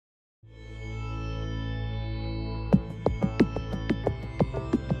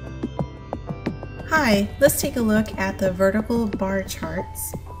Hi, let's take a look at the vertical bar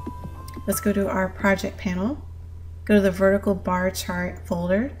charts. Let's go to our project panel, go to the vertical bar chart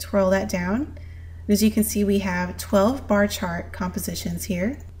folder, twirl that down. As you can see, we have 12 bar chart compositions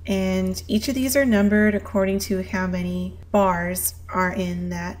here, and each of these are numbered according to how many bars are in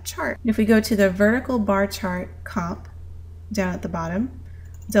that chart. If we go to the vertical bar chart comp down at the bottom,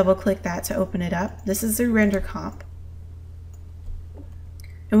 double click that to open it up. This is the render comp.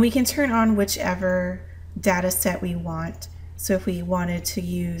 And we can turn on whichever data set we want. So if we wanted to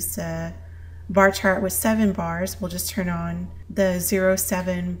use a bar chart with 7 bars, we'll just turn on the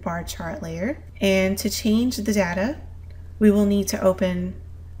 07 bar chart layer. And to change the data, we will need to open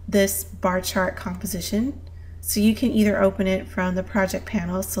this bar chart composition. So you can either open it from the project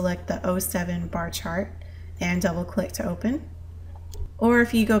panel, select the 07 bar chart and double click to open. Or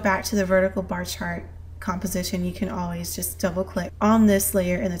if you go back to the vertical bar chart composition, you can always just double click on this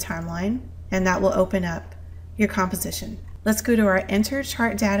layer in the timeline and that will open up your composition. Let's go to our enter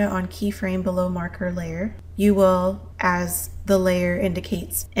chart data on keyframe below marker layer. You will, as the layer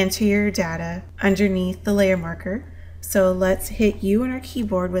indicates, enter your data underneath the layer marker. So let's hit U on our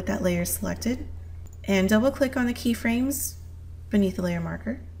keyboard with that layer selected and double click on the keyframes beneath the layer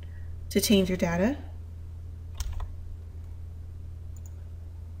marker to change your data.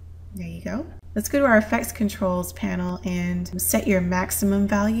 There you go. Let's go to our effects controls panel and set your maximum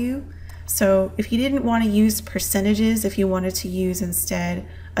value. So if you didn't want to use percentages, if you wanted to use instead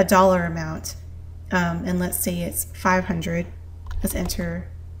a dollar amount, and let's say it's 500, let's enter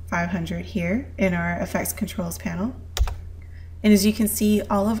 500 here in our effects controls panel. And as you can see,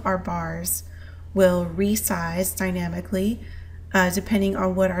 all of our bars will resize dynamically depending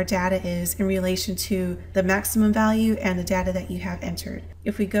on what our data is in relation to the maximum value and the data that you have entered.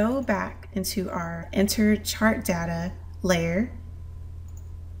 If we go back into our enter chart data layer,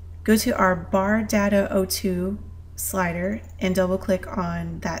 go to our bar data 02 slider and double click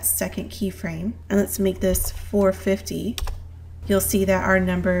on that second keyframe, and let's make this 450. You'll see that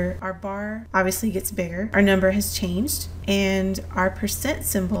our bar obviously gets bigger. Our number has changed and our percent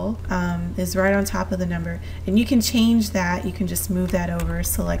symbol is right on top of the number. And you can change that. You can just move that over,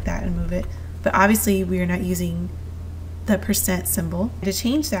 select that and move it. But obviously we are not using the percent symbol. To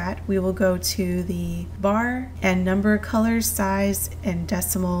change that, we will go to the bar and number color, size, and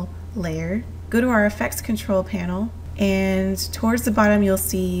decimal layer. Go to our effects control panel, and towards the bottom you'll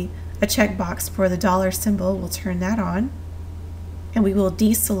see a checkbox for the dollar symbol. We'll turn that on. And we will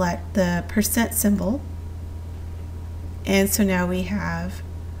deselect the percent symbol. And so now we have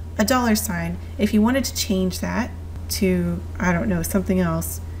a dollar sign. If you wanted to change that to, I don't know, something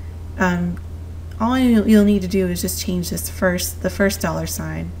else, all you'll need to do is just change the first dollar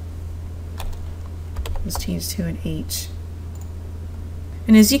sign. Let's change to an H.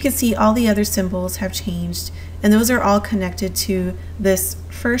 And as you can see, all the other symbols have changed, and those are all connected to this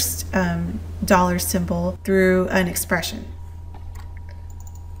first dollar symbol through an expression.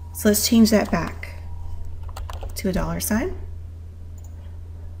 So let's change that back to a dollar sign.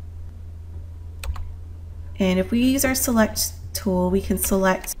 And if we use our select tool, we can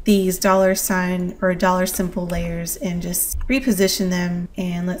select these dollar sign or dollar symbol layers and just reposition them.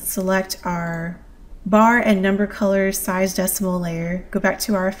 And let's select our bar and number color size decimal layer. Go back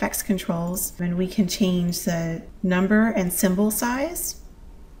to our effects controls and we can change the number and symbol size.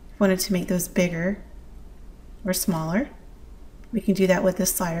 If we wanted to make those bigger or smaller, we can do that with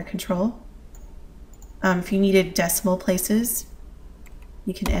this slider control. If you needed decimal places,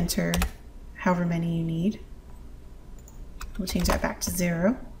 you can enter however many you need. We'll change that back to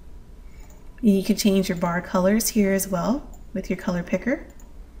 0. You can change your bar colors here as well with your color picker.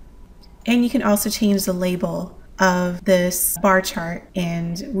 And you can also change the label of this bar chart,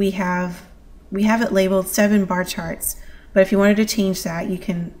 and we have it labeled 7 bar charts. But if you wanted to change that, you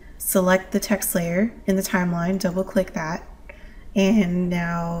can select the text layer in the timeline, double click that, and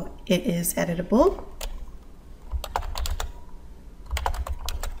now it is editable.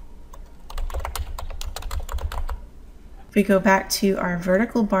 If we go back to our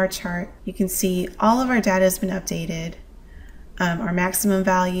vertical bar chart, you can see all of our data has been updated. Our maximum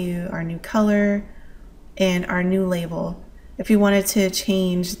value, our new color, and our new label. If you wanted to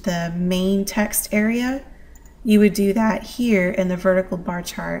change the main text area, you would do that here in the vertical bar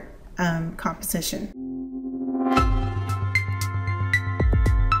chart composition.